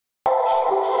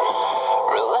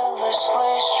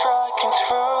relentlessly striking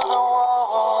through the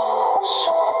walls.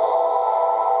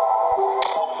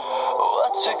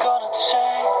 What's it gonna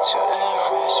take to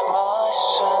erase my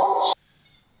sins?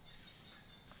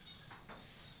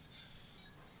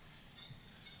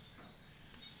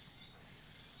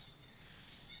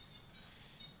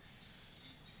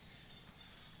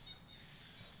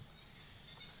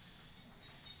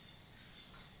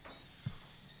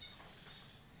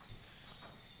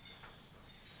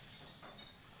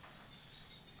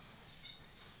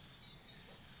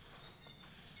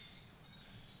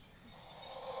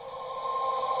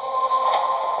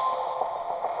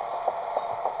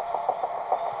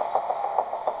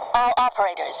 All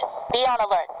operators, be on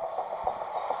alert.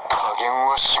 加減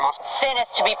はします。 Sin is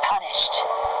to be punished.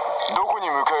 どこに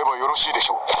向かえばよろしいで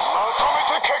しょう。まと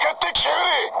めてかかってきやが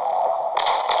れ。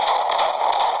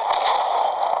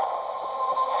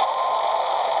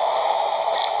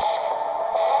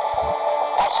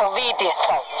 I shall lead the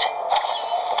assault.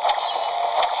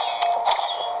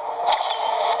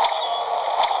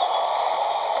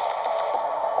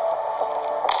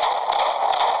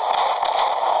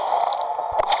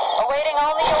 Awaiting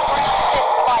only your grant of this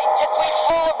light to sweep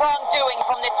all wrongdoing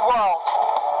from this world.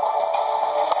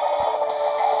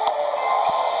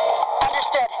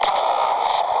 Understood.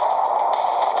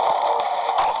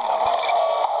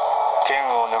 剣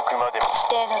を抜くまでも。指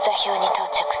定の座標に到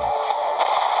着。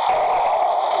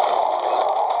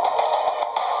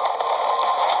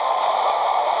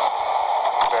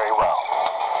 Very well.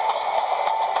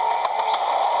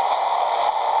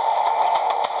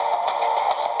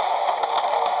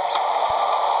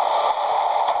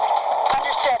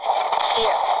 Understood.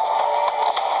 Here.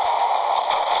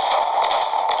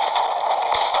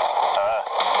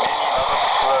 目にまぶし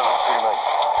くは映るまい。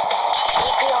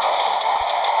行くよ。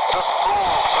 The fool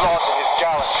flaunting his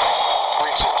gallantry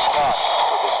reaches none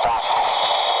with his battle.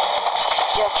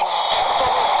 状況。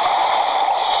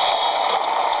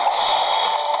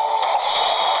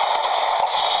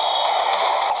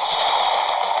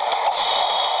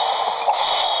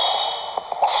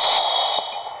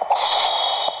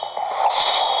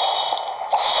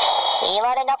言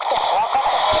われなくても分かった。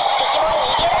一匹も逃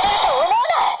げられると思うな。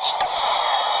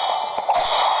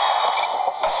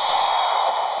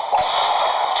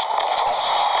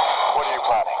 What are you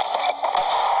planning?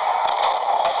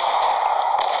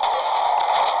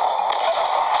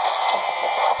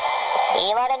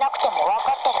 言われなくても分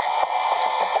かってる。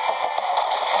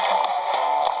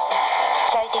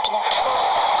最適な不幸。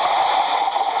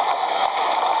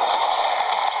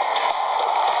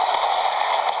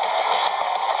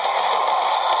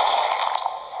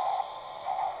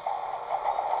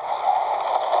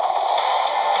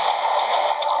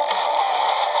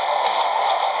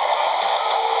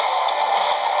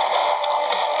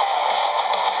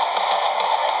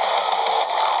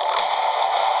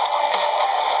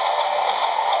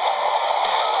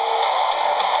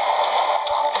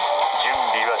 準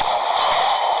備は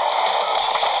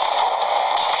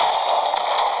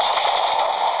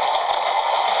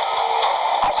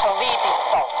I shall lead the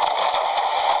assault.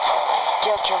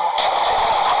 状況は。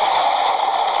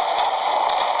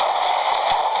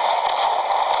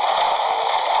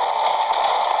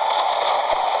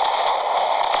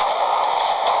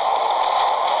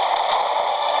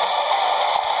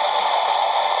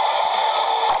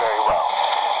 Very well.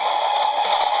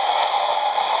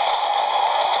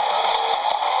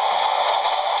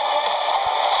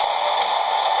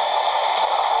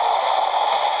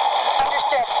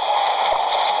 Understood.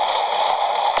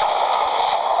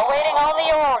 Awaiting only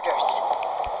your orders.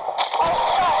 Oh,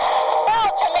 God! Bow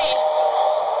to me!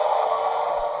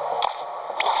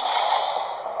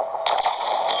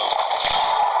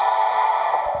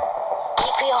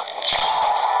行くよ。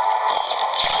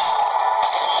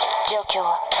状況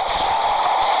は。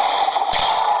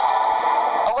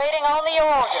Awaiting only your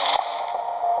orders.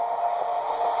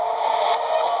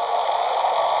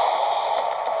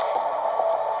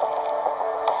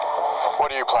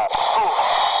 What are you planning? Fool!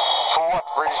 For what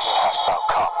reason hast thou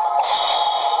come?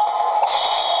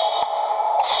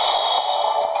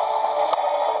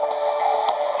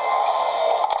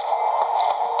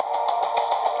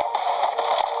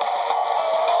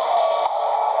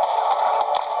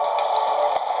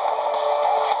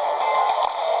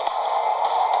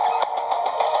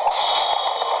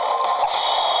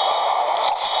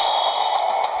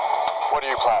 What are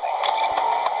you planning?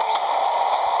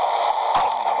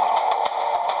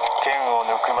 剣を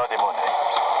抜くまでもない。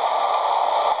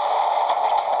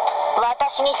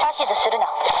私に指図するな。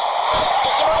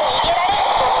敵も逃げられる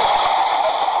と思う。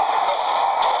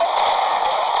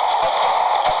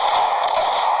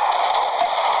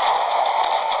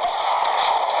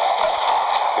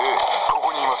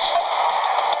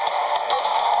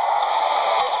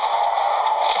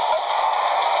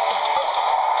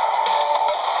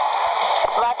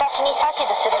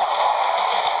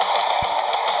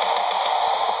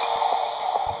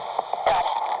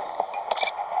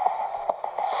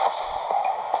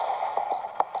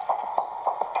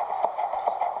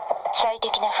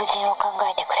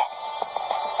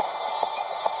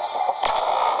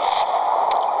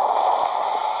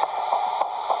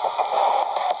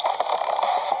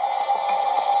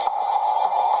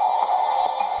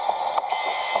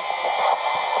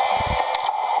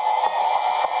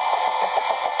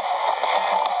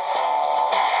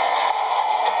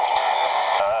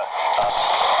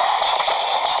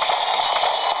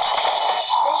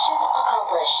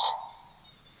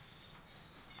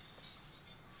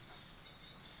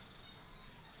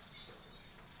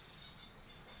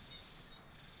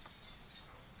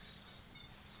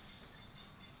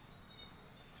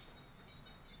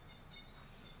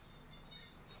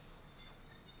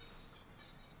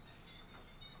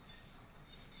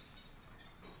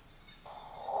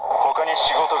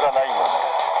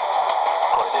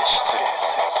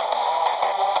hissing.